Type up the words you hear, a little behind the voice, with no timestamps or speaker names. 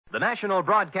The National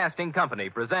Broadcasting Company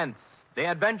presents The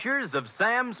Adventures of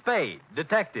Sam Spade,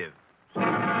 Detective. Sam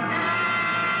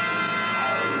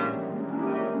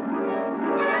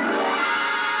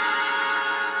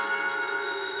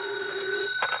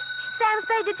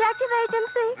Spade Detective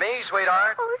Agency? Me,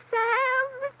 sweetheart. Oh, Sam.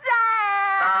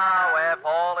 Now, F,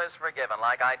 all is forgiven,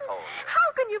 like I told you. How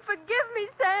can you forgive me,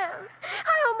 Sam?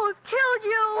 I almost killed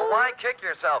you. Well, why kick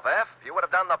yourself, F? You would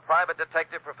have done the private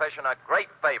detective profession a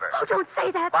great favor. Oh, don't say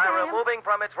that, By Sam. removing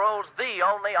from its rolls the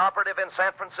only operative in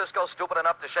San Francisco stupid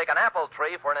enough to shake an apple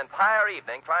tree for an entire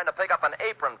evening trying to pick up an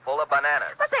apron full of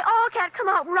bananas. But they all can't come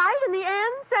out right in the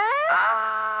end, Sam.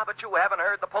 Ah, but you haven't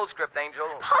heard the postscript, Angel.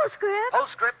 Postscript?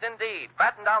 Postscript, indeed.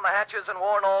 Batten down the hatches and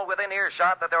warn all within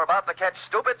earshot that they're about to catch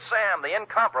Stupid Sam, the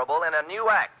incomparable, in a new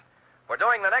act. For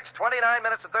during the next 29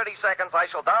 minutes and 30 seconds, I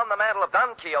shall don the mantle of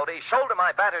Don Quixote, shoulder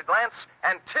my battered lance,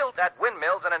 and tilt at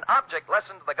windmills in an object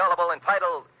lesson to the gullible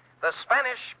entitled The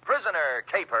Spanish Prisoner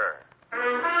Caper.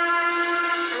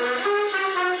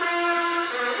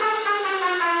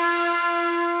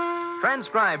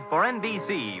 Transcribed for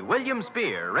NBC, William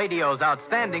Spear, radio's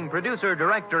outstanding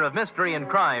producer-director of mystery and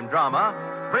crime drama,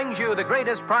 brings you the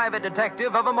greatest private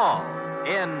detective of them all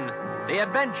in The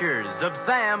Adventures of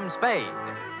Sam Spade.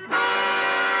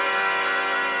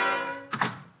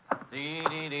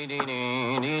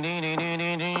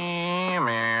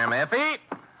 Effie?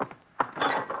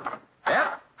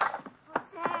 Yep.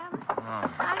 Sam,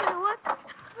 I don't know what...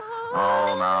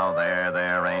 Oh, now,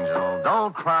 there, Angel.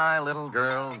 Don't cry, little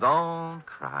girl. Don't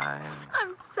cry.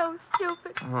 I'm so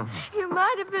stupid. You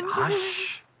might have been...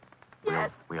 Hush.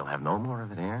 Yes. We'll have no more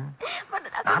of it here. But...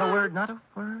 Not a word, not a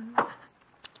word.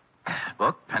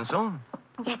 Book, pencil.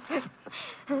 Yes,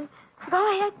 sir.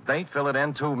 Go ahead. Date, fill it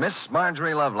in to Miss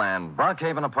Marjorie Loveland,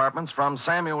 Brockhaven Apartments, from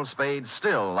Samuel Spade,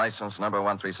 still license number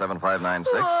 1375596.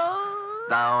 Oh.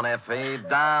 Down, F.A.,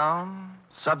 down.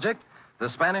 Subject, the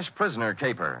Spanish prisoner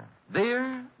caper.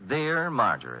 Dear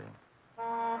Marjorie.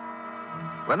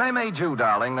 When they made you,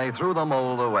 darling, they threw the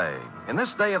mold away. In this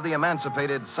day of the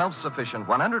emancipated, self-sufficient,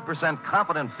 100%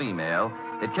 competent female,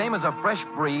 it came as a fresh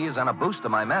breeze and a boost to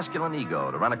my masculine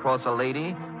ego to run across a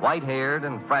lady, white-haired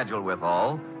and fragile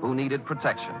withal, who needed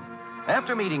protection.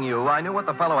 After meeting you, I knew what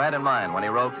the fellow had in mind when he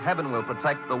wrote, "Heaven will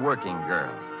protect the working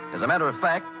girl." As a matter of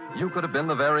fact, you could have been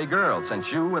the very girl, since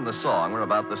you and the song were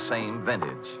about the same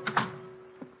vintage.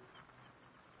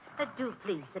 Do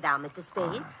please sit down, Mr.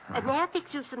 Spade. May I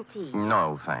fix you some tea?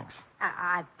 No, thanks.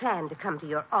 I planned to come to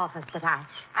your office, but I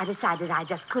decided I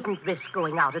just couldn't risk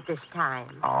going out at this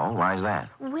time. Oh, why's that?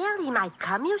 Well, he might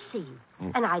come, you see.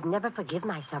 And I'd never forgive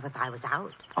myself if I was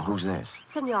out. Oh, who's this?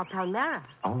 Senor Palmera.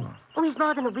 Oh. Oh, he's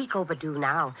more than a week overdue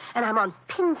now, and I'm on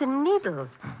pins and needles.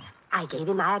 I gave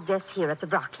him my address here at the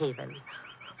Brockhaven.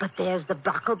 But there's the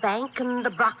Brocklebank and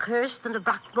the Brockhurst and the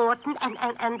Brockmorton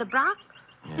and the Brock.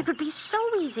 Yeah. It would be so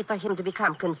easy for him to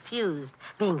become confused,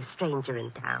 being a stranger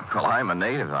in town. Well, I'm a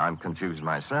native. I'm confused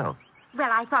myself. Well,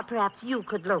 I thought perhaps you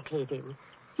could locate him.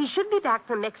 He should be back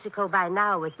from Mexico by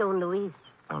now with Don Luis.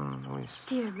 Don Luis?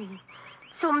 Dear me.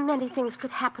 So many things could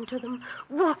happen to them.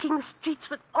 Walking the streets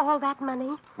with all that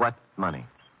money. What money?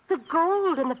 The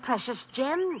gold and the precious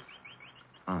gems.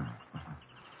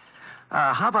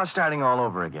 How about starting all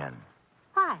over again?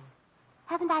 Why?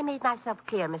 Haven't I made myself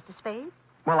clear, Mr. Spade?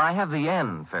 Well, I have the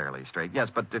end fairly straight,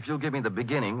 yes, but if you'll give me the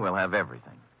beginning, we'll have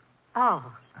everything. Well,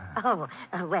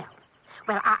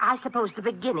 I suppose the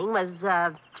beginning was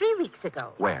 3 weeks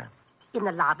ago. Where? In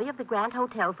the lobby of the Grand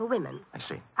Hotel for Women. I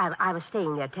see. I was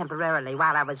staying there temporarily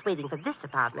while I was waiting for this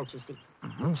apartment, you see.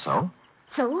 So?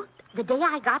 So, the day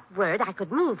I got word I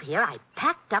could move here, I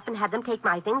packed up and had them take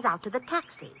my things out to the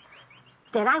taxi.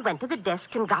 Then I went to the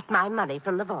desk and got my money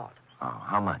from the vault. Oh,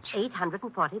 how much?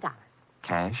 $840.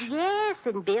 Cash? Yes,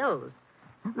 in bills.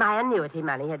 My annuity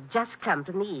money had just come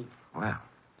from the East.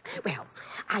 Well,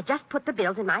 I just put the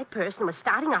bills in my purse and was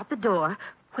starting out the door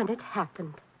when it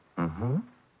happened.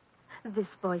 This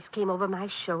voice came over my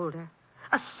shoulder.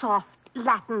 A soft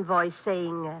Latin voice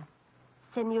saying,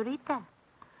 Senorita,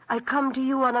 I come to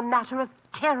you on a matter of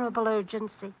terrible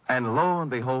urgency. And lo and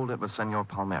behold, it was Senor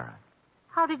Palmera.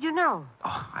 How did you know?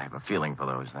 Oh, I have a feeling for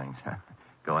those things.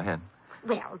 Go ahead.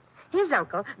 Well, his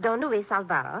uncle, Don Luis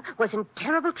Alvaro, was in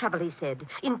terrible trouble, he said.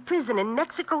 In prison in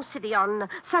Mexico City on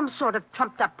some sort of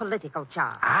trumped-up political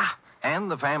charge.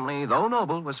 And the family, though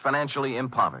noble, was financially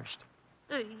impoverished.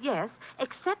 Yes,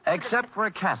 except... Except for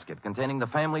a casket containing the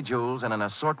family jewels and an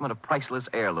assortment of priceless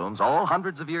heirlooms, all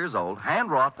hundreds of years old,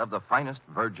 hand-wrought of the finest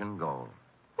virgin gold.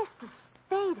 Mr.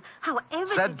 Spade,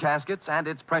 however... Said caskets and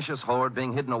its precious hoard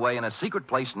being hidden away in a secret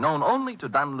place known only to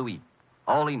Don Luis.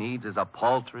 All he needs is a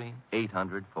paltry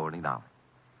 $840.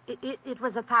 It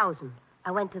was $1,000.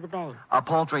 I went to the bank. A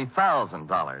paltry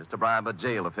 $1,000 to bribe a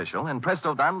jail official, and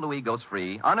presto, Don Louis goes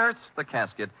free, unearths the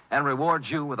casket, and rewards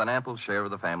you with an ample share of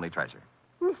the family treasure.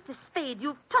 Mr. Spade,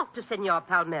 you've talked to Senor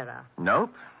Palmera.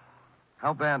 Nope.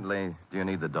 How badly do you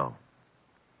need the dough?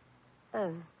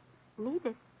 Need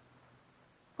it?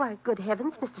 Why, good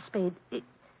heavens, Mr. Spade.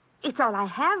 It's all I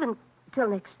have until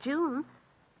next June.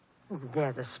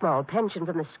 There's a small pension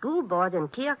from the school board in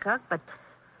Keokuk, but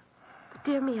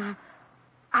dear me,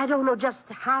 I don't know just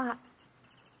how.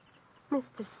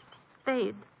 Mr.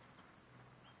 Spade,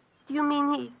 do you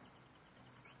mean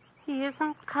he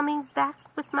isn't coming back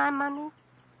with my money?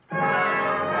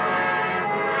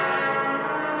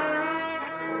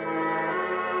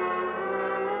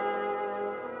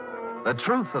 The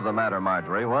truth of the matter,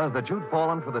 Marjorie, was that you'd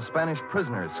fallen for the Spanish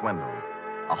prisoner's swindle.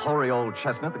 A hoary old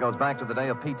chestnut that goes back to the day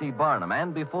of P.T. Barnum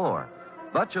and before.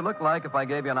 But you look like if I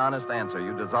gave you an honest answer,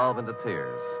 you'd dissolve into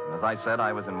tears. And as I said,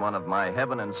 I was in one of my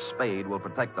heaven and Spade will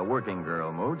protect the working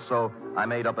girl moods, so I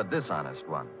made up a dishonest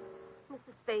one.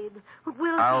 Mr. Spade,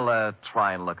 will I'll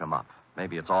try and look him up.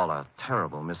 Maybe it's all a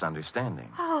terrible misunderstanding.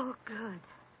 Oh, good.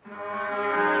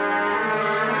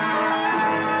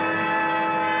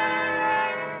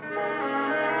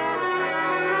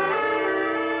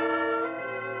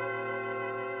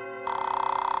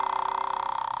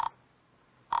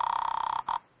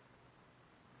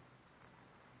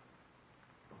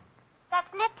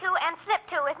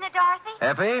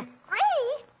 Effie? Free?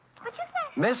 What'd you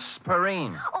say? Miss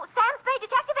Perrine. Oh, Sam Spade,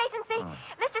 Detective Agency.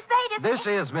 Mr. Spade is... This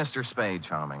is Mr. Spade,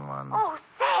 charming one. Oh,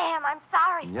 Sam, I'm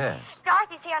sorry. Yes.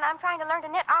 Dorothy's here, and I'm trying to learn to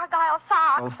knit Argyle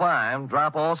socks. Oh, fine.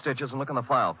 Drop all stitches and look in the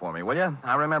file for me, will you?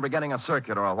 I remember getting a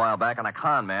circular a while back on a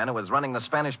con man who was running the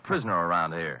Spanish prisoner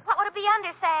around here. What would it be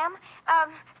under, Sam?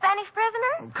 Spanish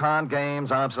prisoner? Con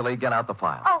games, obsolete. Get out the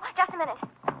file. Oh, just a minute.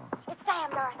 It's Sam,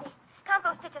 Dorothy. Count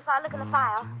those stitches while I look in the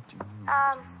file.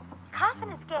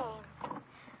 Confidence games.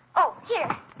 Oh, here.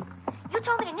 You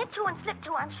told me to knit two and slip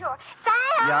two, I'm sure.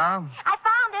 Sam! Yeah? I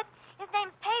found it. His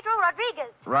name's Pedro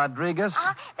Rodriguez. Rodriguez?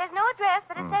 There's no address,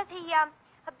 but it says he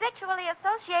habitually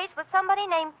associates with somebody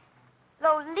named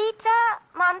Lolita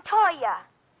Montoya.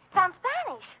 Sounds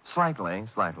Spanish.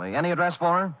 Slightly. Any address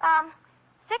for her?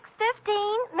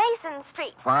 615 Mason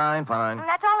Street. Fine. And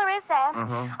that's all there is, Sam.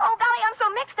 Oh, golly, I'm so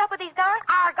mixed up with these darn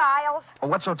Argyles. Oh,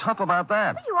 what's so tough about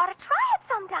that? Well, you ought to try it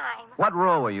sometime. What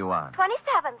row are you on?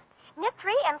 27th. Knit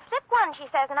 3 and slip 1, she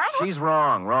says, and I... She's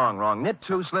wrong. Knit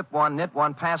 2, slip 1, knit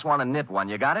 1, pass 1, and knit 1.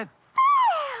 You got it?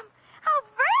 Sam! How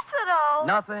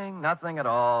versatile. Nothing at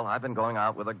all. I've been going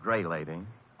out with a gray lady.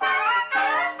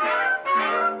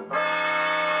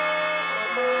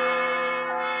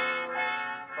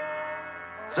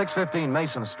 615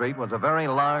 Mason Street was a very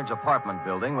large apartment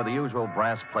building with the usual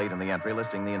brass plate in the entry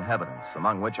listing the inhabitants,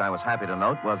 among which I was happy to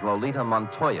note was Lolita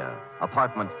Montoya,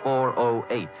 apartment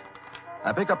 408.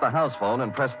 I picked up the house phone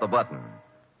and pressed the button.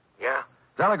 Yeah?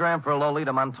 Telegram for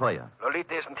Lolita Montoya.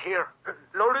 Lolita isn't here.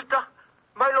 Lolita?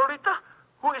 My Lolita?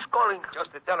 Who is calling?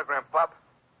 Just a telegram, Pop.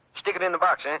 Stick it in the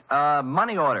box, eh?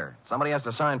 Money order. Somebody has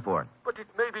to sign for it. But it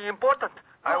may be important.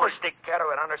 I will take care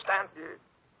of it, understand?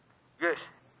 Yes,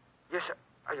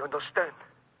 I understand.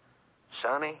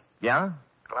 Sonny? Yeah?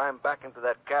 Climb back into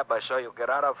that cab I saw you get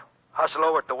out of. Hustle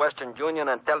over to Western Union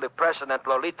and tell the president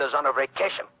Lolita's on a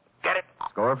vacation. Get it?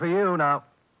 Score for you now.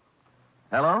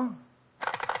 Hello?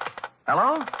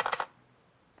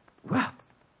 Well.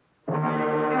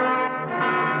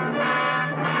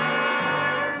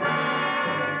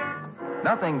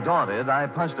 Nothing daunted, I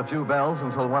punched a few bells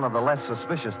until one of the less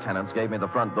suspicious tenants gave me the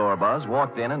front door buzz,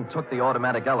 walked in, and took the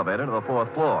automatic elevator to the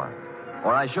 4th floor.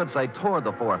 Or I should say toward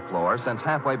the 4th floor, since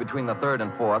halfway between the 3rd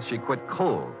and 4th, she quit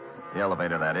cold. The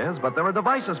elevator, that is, but there are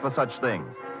devices for such things.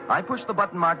 I pushed the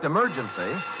button marked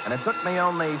emergency, and it took me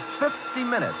only 50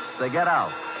 minutes to get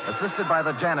out, assisted by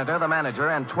the janitor, the manager,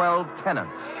 and 12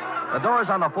 tenants. The doors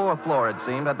on the 4th floor, it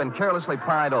seemed, had been carelessly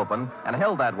pried open and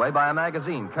held that way by a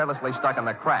magazine carelessly stuck in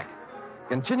the crack.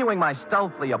 Continuing my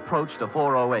stealthy approach to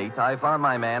 408, I found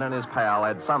my man and his pal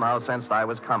had somehow sensed I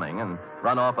was coming and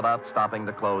run off without stopping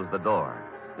to close the door.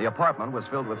 The apartment was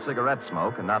filled with cigarette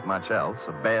smoke and not much else,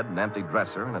 a bed, an empty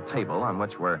dresser, and a table on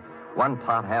which were one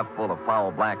pot half full of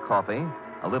foul black coffee,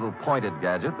 a little pointed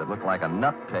gadget that looked like a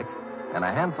nut pick, and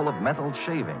a handful of metal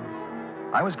shavings.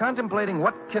 I was contemplating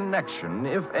what connection,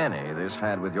 if any, this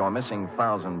had with your missing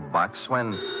 $1,000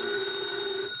 when...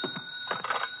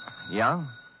 Yeah?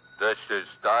 This is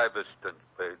Stuyvesant,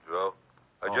 Pedro.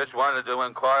 I just wanted to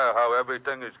inquire how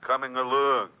everything is coming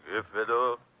along, if at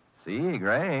all. See,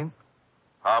 great.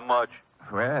 How much?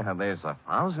 Well, there's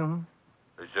 $1,000.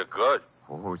 Is it good?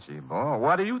 Oh, gee, boy,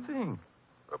 what do you think?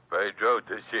 Pedro,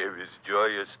 this here is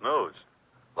joyous news.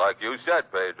 Like you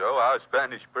said, Pedro, our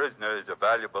Spanish prisoner is a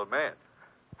valuable man.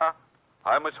 Huh?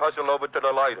 I must hustle over to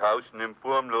the lighthouse and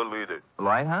inform Lolita. The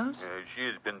lighthouse? She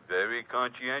has been very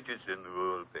conscientious in the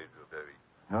role, Pedro, very.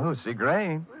 Oh, see,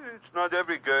 great. It's not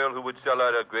every girl who would sell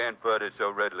out her grandfather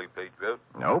so readily, Pedro.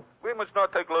 Nope. We must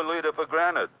not take Lolita for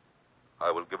granted.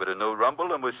 I will give it a new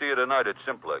rumble, and we'll see you tonight at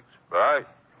Simplex. Right?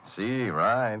 See,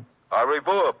 right. Au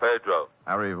revoir, Pedro.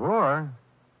 Au revoir?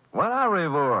 What au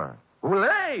revoir?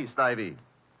 Hooray, Stivey.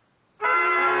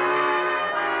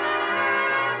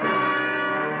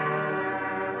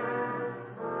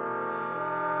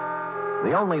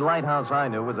 The only lighthouse I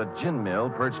knew was a gin mill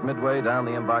perched midway down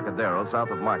the Embarcadero south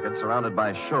of Market, surrounded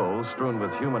by shoals strewn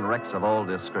with human wrecks of all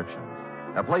descriptions.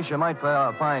 A place you might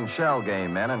find shell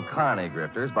game men and carny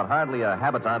grifters, but hardly a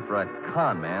habitat for a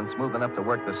con man smooth enough to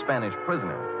work the Spanish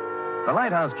prisoner. The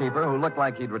lighthouse keeper, who looked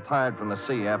like he'd retired from the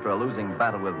sea after a losing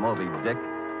battle with Moby Dick,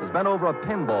 was bent over a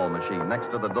pinball machine next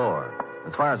to the door.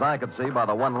 As far as I could see by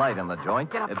the one light in the joint,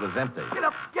 it was empty. Get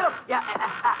up, get up. Yeah,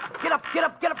 get up, get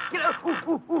up, get up, get up.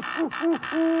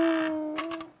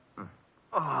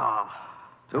 Oh.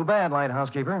 Too bad,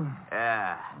 lighthouse keeper.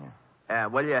 Yeah.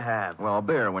 What do you have? Well,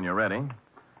 beer when you're ready.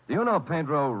 Do you know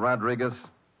Pedro Rodriguez?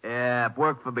 Yeah,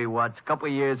 worked for me once, a couple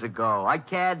of years ago. I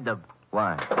canned him.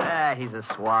 Why? He's a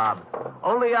swab.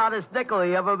 Only honest nickel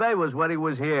he ever made was when he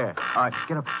was here. All right,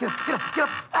 get up, get up, get up, get up.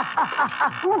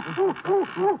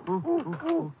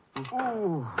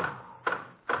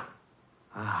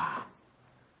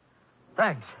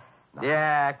 Thanks.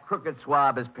 Yeah, crooked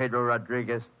swab is Pedro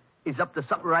Rodriguez. He's up to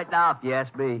something right now, if you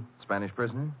ask me. Spanish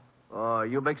prisoner? Oh,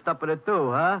 you mixed up in it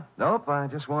too, huh? Nope, I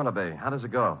just want to be. How does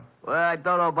it go? Well, I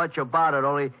don't know much about it,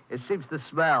 only it seems to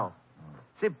smell.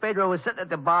 See, Pedro was sitting at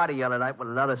the bar the other night with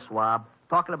another swab,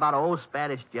 talking about an old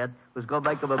Spanish gent who's going to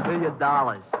make him $1 million.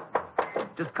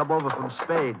 Just come over from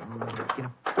Spain. Get up, get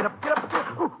up, get up, get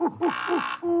up.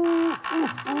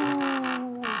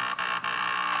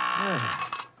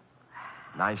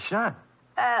 Nice shot.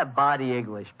 Body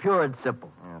English, pure and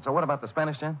simple. Yeah, so what about the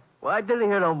Spanish gent? Well, I didn't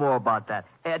hear no more about that.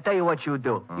 Hey, I tell you what you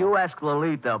do. You ask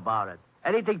Lolita about it.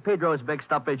 Anything Pedro is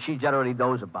mixed up in, she generally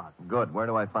knows about. Good. Where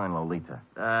do I find Lolita?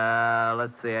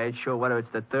 Let's see. I ain't sure whether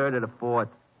it's the third or the fourth.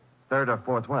 Third or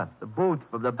fourth what? The booth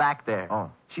from the back there. Oh.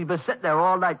 She's been sitting there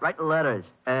all night writing letters.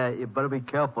 You better be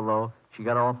careful, though. She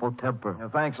got an awful temper.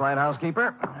 Thanks, lighthouse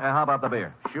keeper. How about the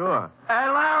beer? Sure. Hey,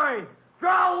 Larry,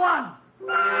 draw one.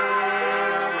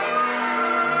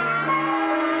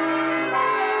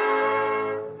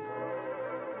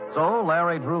 So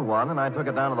Larry drew one, and I took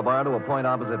it down to the bar to a point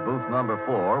opposite booth number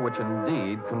 4, which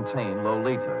indeed contained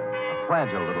Lolita, a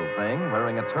fragile little thing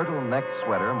wearing a turtleneck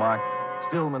sweater marked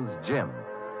Stillman's Gym.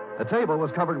 The table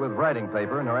was covered with writing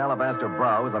paper, and her alabaster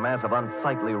brow was a mass of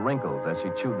unsightly wrinkles as she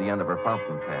chewed the end of her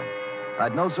fountain pen.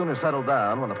 I'd no sooner settled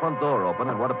down when the front door opened,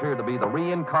 and what appeared to be the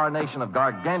reincarnation of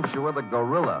Gargantua the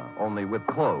gorilla, only with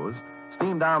clothes,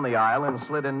 steamed down the aisle and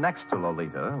slid in next to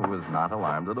Lolita, who was not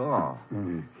alarmed at all.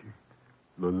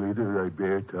 Lolita, I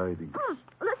bear tidings.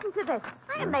 Listen to this.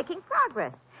 I am making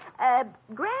progress.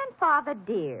 Grandfather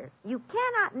dear, you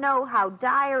cannot know how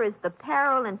dire is the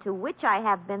peril into which I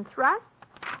have been thrust.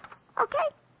 Okay?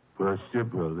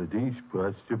 Possibilities.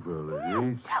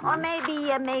 Or maybe,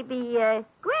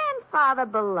 Grandfather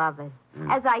beloved.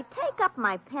 As I take up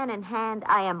my pen in hand,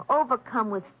 I am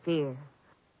overcome with fear.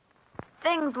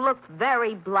 Things look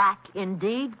very black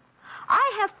indeed.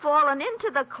 I have fallen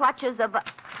into the clutches of a...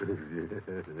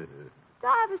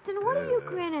 Stuyvesant, what are you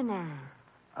grinning at?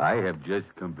 I have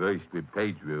just conversed with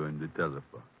Pedro on the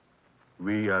telephone.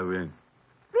 We are in.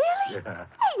 Really? Yeah.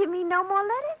 Hey, you mean no more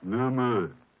letters? No more.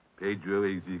 Pedro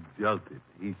is exulted.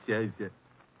 He says that...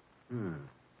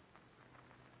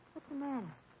 What's the matter?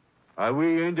 Are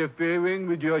we interfering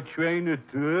with your train of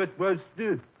thought,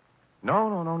 Buster?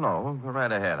 No. Go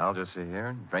right ahead. I'll just sit here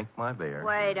and drink my beer.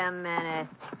 Wait a minute.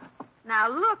 Now,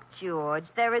 look, George,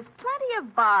 there is plenty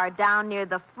of bar down near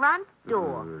the front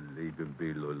door. Leave him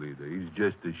be, Lolita. He's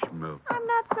just a schmuck. I'm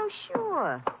not so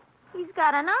sure. He's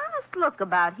got an honest look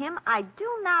about him I do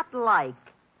not like.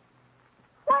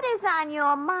 What is on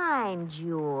your mind,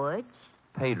 George?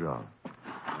 Pedro.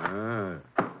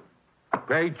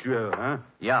 Pedro, huh?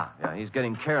 Yeah, he's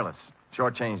getting careless.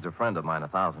 Shortchanged a friend of mine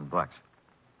 $1,000.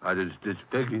 How does this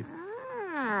figure?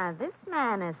 This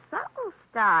man is subtle,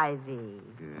 Stivey.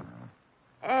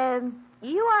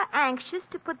 You are anxious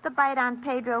to put the bite on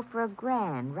Pedro for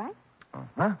 $1,000, right?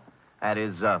 Huh? That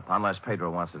is, unless Pedro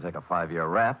wants to take a 5-year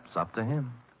rap, it's up to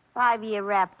him. 5-year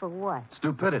rap for what?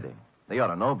 Stupidity. They ought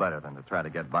to know better than to try to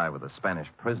get by with a Spanish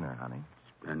prisoner, honey.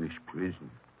 Spanish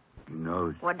prisoner?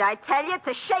 Nose. What did I tell you? It's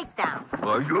a shakedown.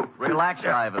 Oh, you... Relax,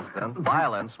 Stuyvesant.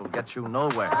 Violence will get you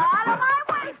nowhere. Out of my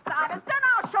way, Stuyvesant.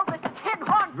 I'll show this tin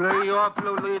horn. Lay off,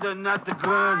 Lolita, not the I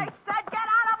gun. said get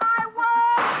out of my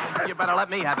way. You better let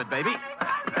me have it, baby.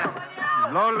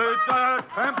 Lolita,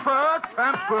 temper.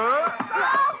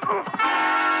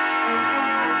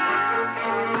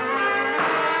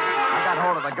 I got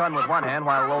hold of the gun with one hand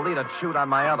while Lolita chewed on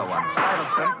my other one.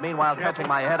 Stuyvesant, meanwhile, catching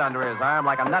my head under his arm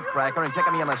like a nutcracker and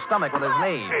kicking me in the stomach with his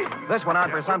knee. This went on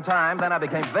for some time, then I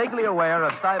became vaguely aware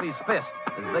of Stuyvesant's fist,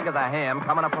 as big as a ham,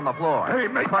 coming up from the floor. He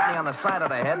put me on the side of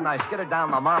the head, and I skidded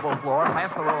down the marble floor,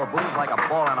 past the row of booths like a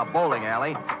ball on a bowling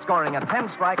alley, scoring a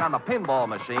 10-strike on the pinball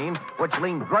machine, which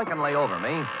leaned drunkenly over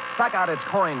me, stuck out its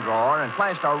coin drawer, and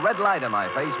flashed a red light in my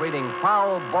face, reading,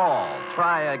 "Foul ball,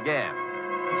 try again."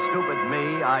 Stupid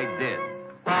me, I did.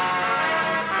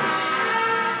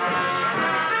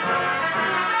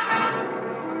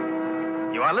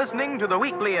 You are listening to the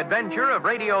weekly adventure of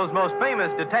radio's most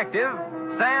famous detective,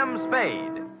 Sam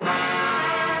Spade.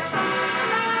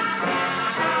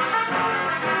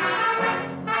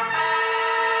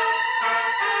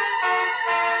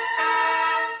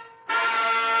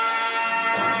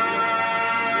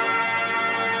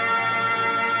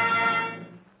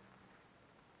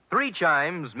 Three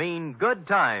chimes mean good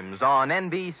times on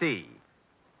NBC.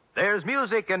 There's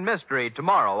music and mystery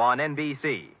tomorrow on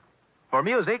NBC. For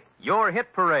music, your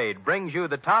hit parade brings you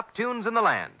the top tunes in the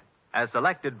land, as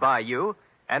selected by you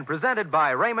and presented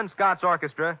by Raymond Scott's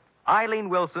Orchestra, Eileen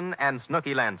Wilson, and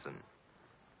Snooky Lanson.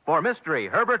 For mystery,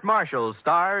 Herbert Marshall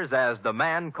stars as the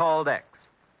Man Called X,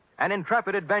 an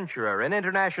intrepid adventurer in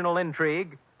international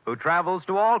intrigue who travels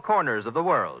to all corners of the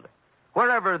world.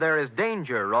 Wherever there is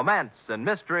danger, romance, and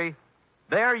mystery,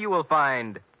 there you will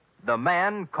find the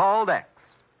Man Called X.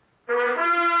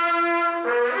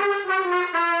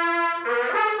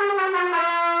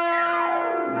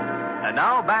 And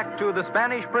now back to the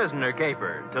Spanish Prisoner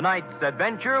Caper, tonight's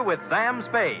adventure with Sam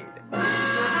Spade.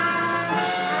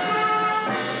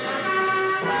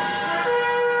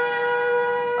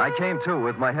 I came to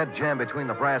with my head jammed between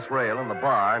the brass rail and the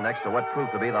bar next to what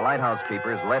proved to be the lighthouse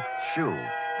keeper's left shoe,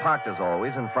 parked as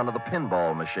always in front of the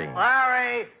pinball machine.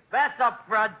 Larry, that's up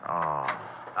front. Oh. All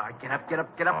right, get up. Get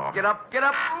up.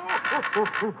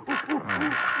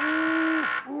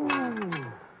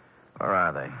 Where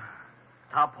are they?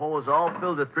 Top hole is all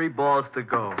filled with 3 balls to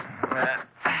go.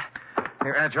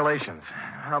 Congratulations.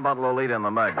 How about Lolita and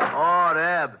the mug? Oh,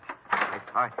 Deb.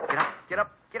 All right, get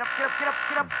up.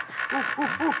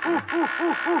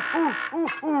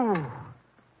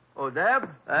 Oh, Deb?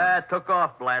 Took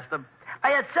off, blast them. I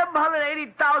had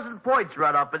 780,000 points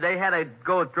run up, and they had to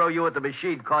go and throw you at the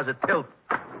machine, cause a tilt.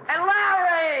 And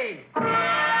Larry!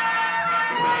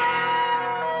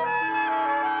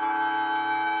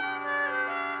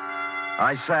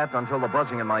 I sat until the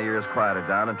buzzing in my ears quieted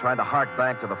down and tried to hark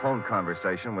back to the phone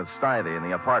conversation with Stivey in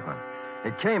the apartment.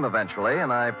 It came eventually,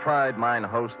 and I pried mine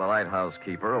host, the lighthouse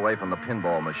keeper, away from the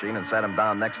pinball machine and sat him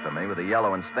down next to me with the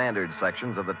yellow and standard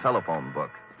sections of the telephone book.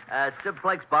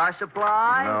 Simplex Bar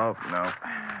Supply? No.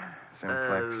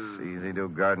 Simplex, Easy Do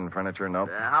Garden Furniture, nope.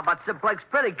 How about Simplex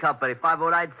Printing Company,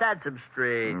 509 Sansom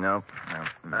Street? Nope.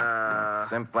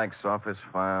 Simplex Office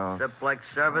Files. Simplex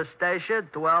Service Station,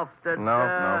 12th and...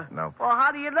 Nope. Well,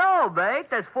 how do you know, mate?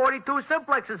 There's 42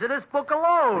 Simplexes in this book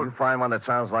alone. You find one that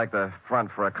sounds like the front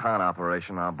for a con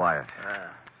operation, I'll buy it.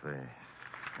 Let's see.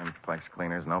 Simplex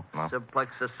Cleaners, nope.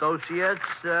 Simplex Associates,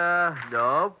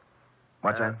 nope.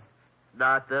 What's that?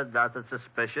 Nothing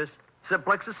suspicious.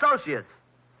 Simplex Associates.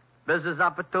 Business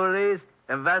opportunities,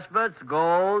 investments,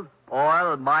 gold,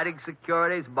 oil, and mining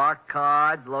securities, marked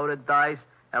cards, loaded dice,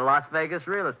 and Las Vegas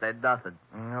real estate. Nothing.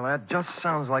 Well, that just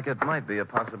sounds like it might be a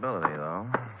possibility, though.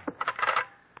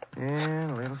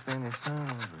 Yeah, little Spanish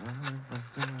town.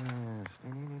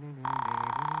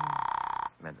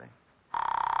 Medley.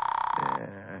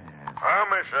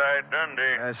 Homicide,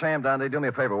 Dundee. Sam Dundee, do me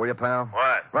a favor, will you, pal?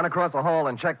 What? Run across the hall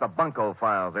and check the bunco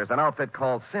files. There's an outfit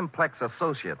called Simplex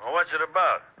Associates. Well, what's it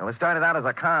about? Well, it started out as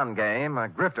a con game. A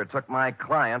grifter took my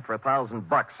client for $1,000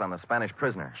 on the Spanish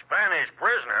Prisoner. Spanish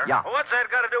prisoner? Yeah. Well, what's that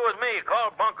got to do with me?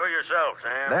 Call Bunko yourself,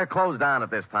 Sam. They're closed down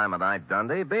at this time of night,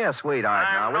 Dundee. Be a sweetheart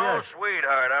now, I'm will no you?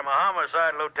 sweetheart. I'm a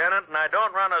homicide lieutenant, and I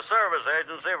don't run a service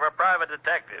agency for private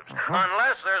detectives.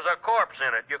 Unless there's a corpse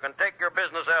in it. You can take your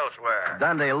business elsewhere.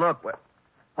 Dundee, look.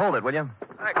 Hold it, will you?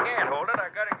 I can't hold it. I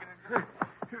got to get it.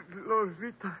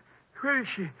 Lolita, where is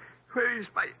she? Where is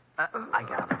my... I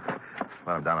got him.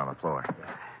 Put him down on the floor.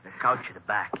 The couch in the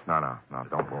back. No,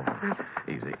 don't move.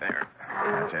 Easy. There.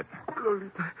 That's it.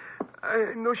 Lolita,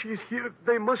 I know she is here.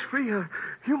 They must free her.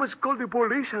 You must call the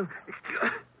police and...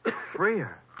 Free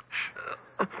her?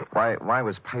 Why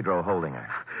was Pedro holding her?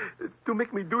 To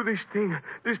make me do this thing,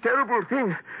 this terrible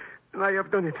thing. And I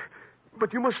have done it.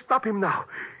 But you must stop him now.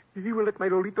 He will let my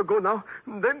Lolita go now.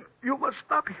 And then you must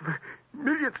stop him.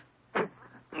 Millions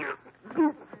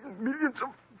of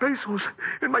pesos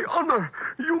in my honor.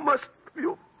 You must.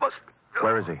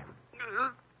 Where is he?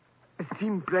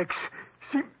 Simplex.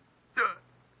 He's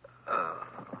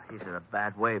in a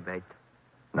bad way, mate.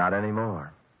 Not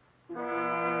anymore.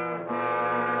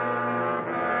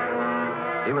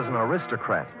 He was an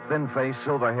aristocrat, thin face,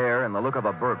 silver hair, and the look of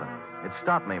a Bourbon. It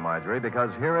stopped me, Marjorie,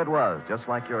 because here it was, just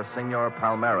like your Senor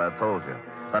Palmera told you.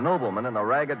 The nobleman in the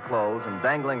ragged clothes and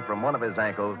dangling from one of his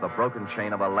ankles the broken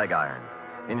chain of a leg iron.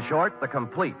 In short, the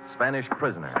complete Spanish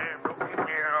prisoner.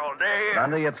 Here all day.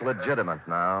 Dundee, it's legitimate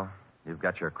now. You've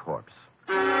got your corpse.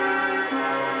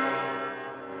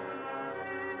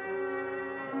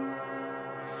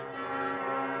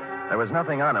 There was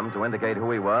nothing on him to indicate who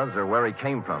he was or where he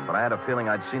came from, but I had a feeling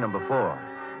I'd seen him before.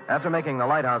 After making the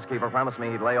lighthouse keeper promise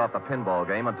me he'd lay off the pinball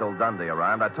game until Dundee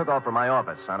arrived, I took off for my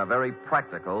office on a very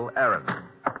practical errand. Sam!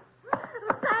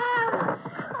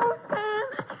 Oh, Sam!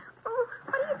 Oh,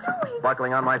 what are you doing?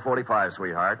 Buckling on my .45,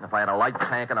 sweetheart. If I had a light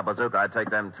tank and a bazooka, I'd take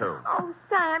them, too. Oh,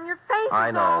 Sam, your face is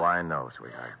I all... know,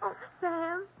 sweetheart. Oh,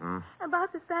 Sam.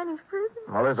 About the Spanish prison?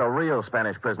 Well, there's a real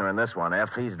Spanish prisoner in this one, F.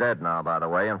 He's dead now, by the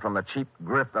way, and from the cheap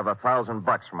grift of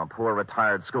 $1,000 from a poor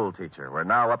retired school teacher. We're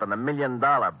now up in the $1 million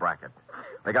bracket.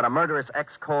 They got a murderous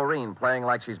ex-Corrine playing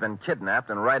like she's been kidnapped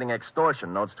and writing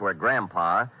extortion notes to her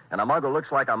grandpa, and a mug who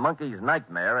looks like a monkey's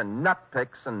nightmare, and nut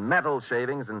picks and metal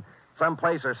shavings, and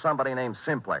someplace or somebody named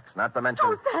Simplex, not to mention...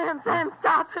 Oh, Sam,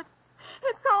 stop it.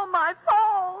 It's all my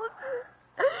fault.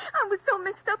 I was so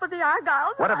mixed up with the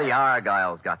Argyles. What have the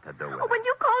Argyles got to do with it? When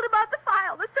you called about the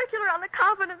file, the circular on the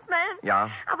confidence man. Yeah?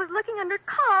 I was looking under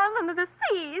Kong under the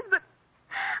C's, but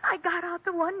I got out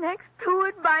the one next to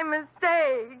it by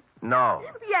mistake. No.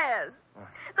 Yes.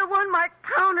 The one marked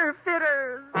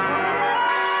counterfeiters.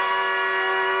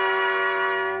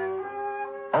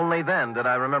 Only then did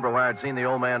I remember where I'd seen the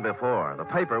old man before. The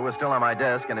paper was still on my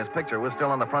desk, and his picture was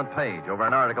still on the front page over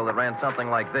an article that ran something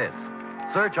like this.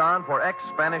 Search on for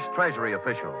ex-Spanish Treasury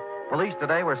official. Police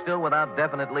today were still without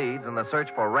definite leads in the search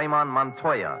for Ramon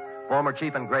Montoya, former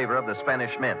chief engraver of the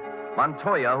Spanish Mint.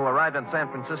 Montoya, who arrived in San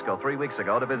Francisco 3 weeks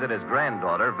ago to visit his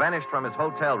granddaughter, vanished from his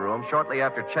hotel room shortly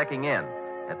after checking in,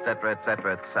 etc.,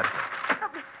 etc., etc.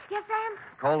 Yes, Sam?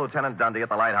 Call Lieutenant Dundee at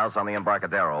the lighthouse on the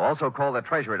Embarcadero. Also call the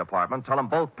Treasury Department. Tell them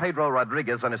both Pedro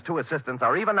Rodriguez and his two assistants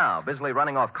are even now busily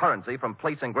running off currency from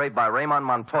plates engraved by Ramon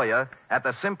Montoya at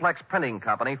the Simplex Printing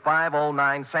Company,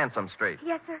 509 Sansom Street.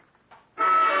 Yes, sir.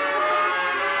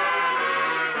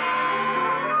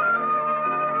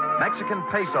 Mexican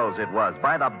pesos it was,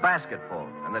 by the basketful.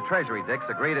 And the Treasury dicks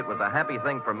agreed it was a happy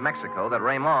thing for Mexico that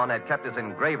Ramon had kept his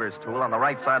engraver's tool on the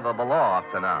right side of the law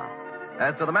up to now.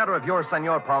 As to the matter of your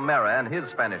Senor Palmera and his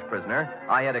Spanish prisoner,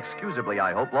 I had excusably,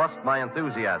 I hope, lost my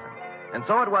enthusiasm. And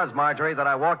so it was, Marjorie, that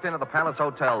I walked into the Palace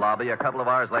Hotel lobby a couple of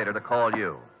hours later to call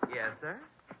you. Yes, sir?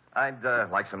 I'd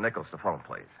like some nickels to phone,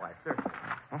 please. Why, sir.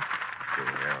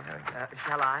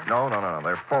 Shall I? No.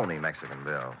 They're phony Mexican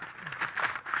bills.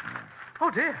 Oh,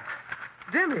 dear.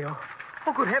 Dear me.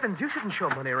 Oh, good heavens. You shouldn't show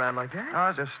money around like that.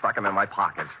 I just stuck them in my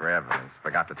pockets for evidence.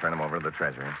 Forgot to turn them over to the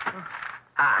Treasury.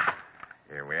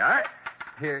 Here we are.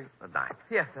 Here's the dime.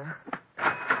 Yes, sir.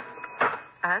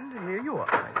 And here you are.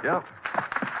 Thank you.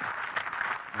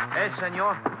 Hey,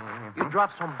 senor. You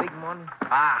dropped some big money.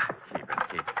 Keep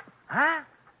it. Huh?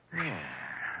 Yeah.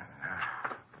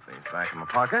 Put these back in my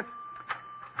pocket.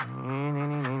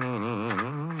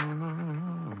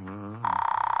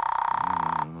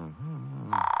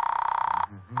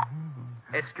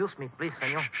 Excuse me, please,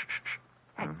 senor.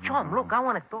 Hey, Chum, look, I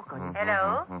want to talk on you.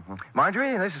 Hello?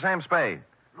 Marjorie, this is Sam Spade.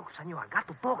 Look, senor, I got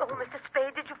to talk Oh, to you. Mr.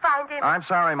 Spade, did you find him? I'm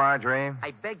sorry, Marjorie.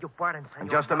 I beg your pardon,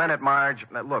 senor. Just a minute, Marge.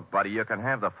 Look, buddy, you can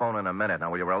have the phone in a minute.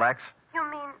 Now, will you relax? You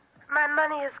mean my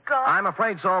money is gone? I'm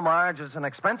afraid so, Marge. It's an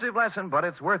expensive lesson, but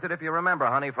it's worth it if you remember,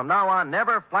 honey. From now on,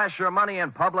 never flash your money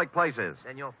in public places.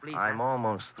 Senor, please. I'm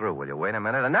almost through. Will you wait a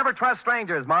minute? And never trust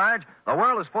strangers, Marge. The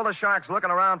world is full of sharks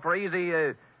looking around for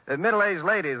easy, middle-aged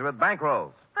ladies with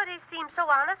bankrolls. But he seemed so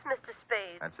honest, Mr.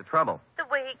 Spade. That's the trouble. The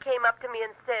way he came up to me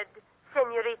and said,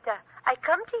 Senorita, I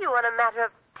come to you on a matter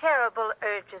of terrible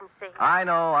urgency. I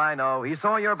know. He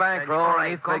saw your bankroll, Senor, and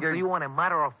he I come figured... to you on a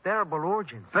matter of terrible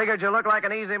urgency. Figured you look like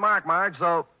an easy mark, Marge,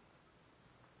 so...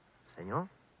 Senor?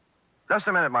 Just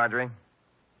a minute, Marjorie.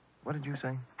 What did you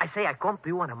say? I say I come to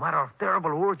you on a matter of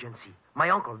terrible urgency. My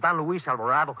uncle, Don Luis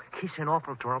Alvarado, he's in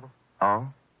awful trouble. Oh?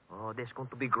 Oh, there's going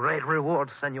to be great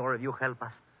rewards, senor, if you help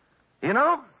us. You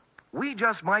know, we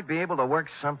just might be able to work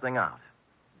something out.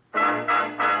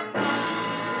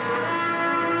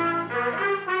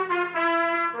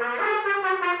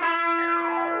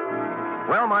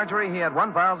 Well, Marjorie, he had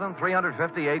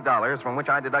 $1,358, from which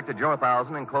I deducted your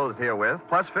 $1,000 enclosed herewith,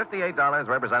 plus $58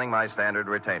 representing my standard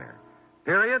retainer.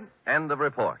 Period. End of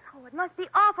report. Oh, it must be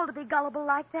awful to be gullible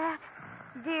like that.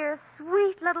 Dear,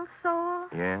 sweet little soul.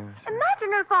 Yes.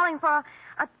 Imagine her falling for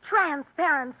a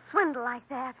transparent swindle like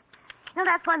that. You know,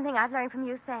 that's one thing I've learned from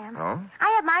you, Sam. Oh? I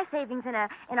have my savings in a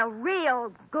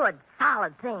real good,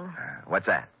 solid thing. What's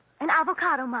that? An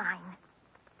avocado mine.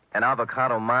 An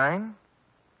avocado mine?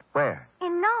 Where?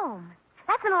 In Nome.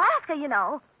 That's in Alaska, you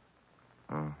know.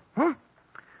 Mm-hmm.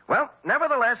 Well,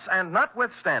 nevertheless, and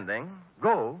notwithstanding,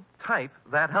 go type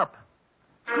that up.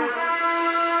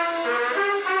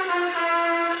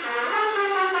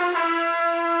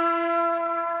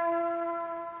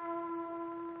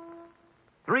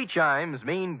 Three chimes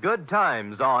mean good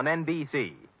times on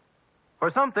NBC. For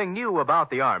something new about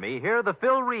the Army, hear the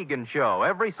Phil Regan Show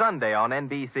every Sunday on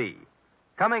NBC.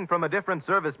 Coming from a different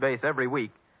service base every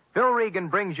week, Phil Regan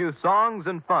brings you songs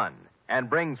and fun and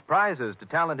brings prizes to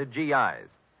talented GIs.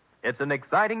 It's an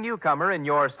exciting newcomer in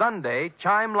your Sunday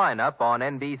chime lineup on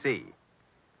NBC.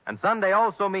 And Sunday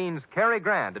also means Cary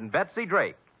Grant and Betsy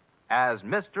Drake as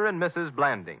Mr. and Mrs.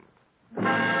 Blandings.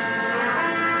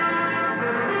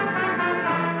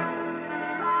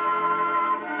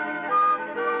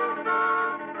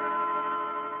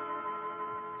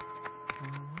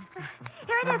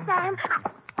 Here it is, Sam.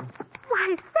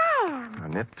 Why, Sam. A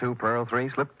knit 2, purl 3,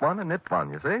 slip 1, and knit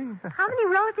 1, you see? How many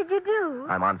rows did you do?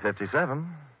 I'm on 57.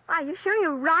 Are you sure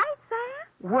you're right,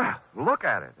 Sam? Well, look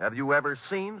at it. Have you ever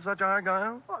seen such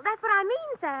argyle? Well, that's what I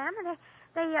mean, Sam.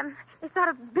 They sort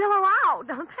of billow out,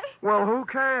 don't they? Well, who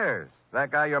cares?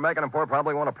 That guy you're making them for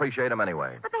probably won't appreciate him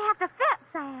anyway. But they have to fit,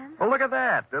 Sam. Well, look at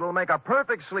that. It'll make a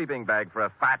perfect sleeping bag for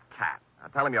a fat cat. Now,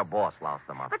 tell him your boss lost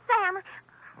them up. But, Sam,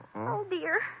 oh,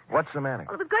 dear. What's the matter?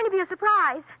 Well, it was going to be a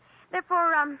surprise. They're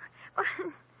for,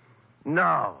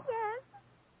 No. Yes?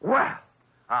 Well,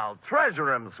 I'll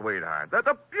treasure 'em, sweetheart. They're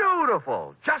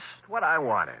beautiful. Just what I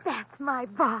wanted. That's my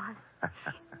boss.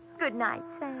 Good night,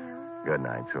 Sam. Good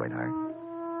night, sweetheart.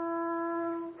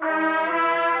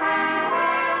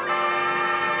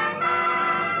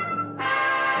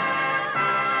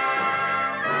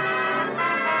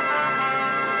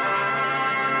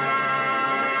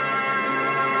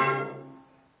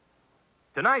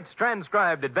 Tonight's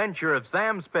transcribed adventure of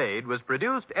Sam Spade was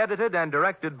produced, edited, and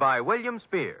directed by William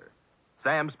Spear.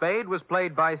 Sam Spade was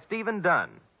played by Stephen Dunn.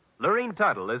 Lurene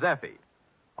Tuttle is Effie.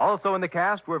 Also in the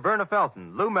cast were Verna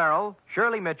Felton, Lou Merrill,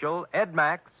 Shirley Mitchell, Ed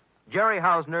Max, Jerry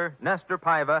Hausner, Nestor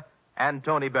Paiva, and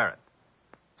Tony Barrett.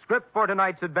 Script for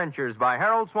tonight's adventures by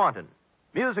Harold Swanton.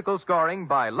 Musical scoring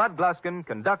by Lud Gluskin,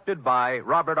 conducted by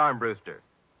Robert Armbruster.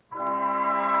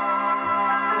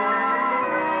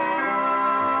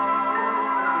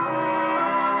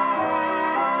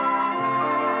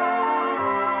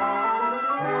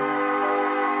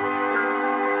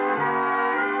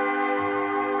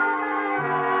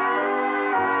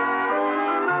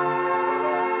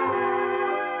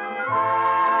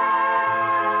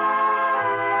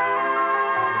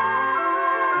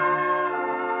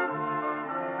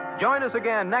 Join us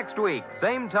again next week,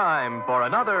 same time, for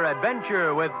another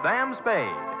adventure with Sam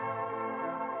Spade.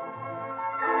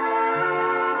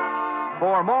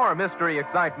 For more mystery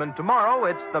excitement tomorrow,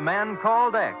 it's The Man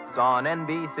Called X on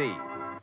NBC.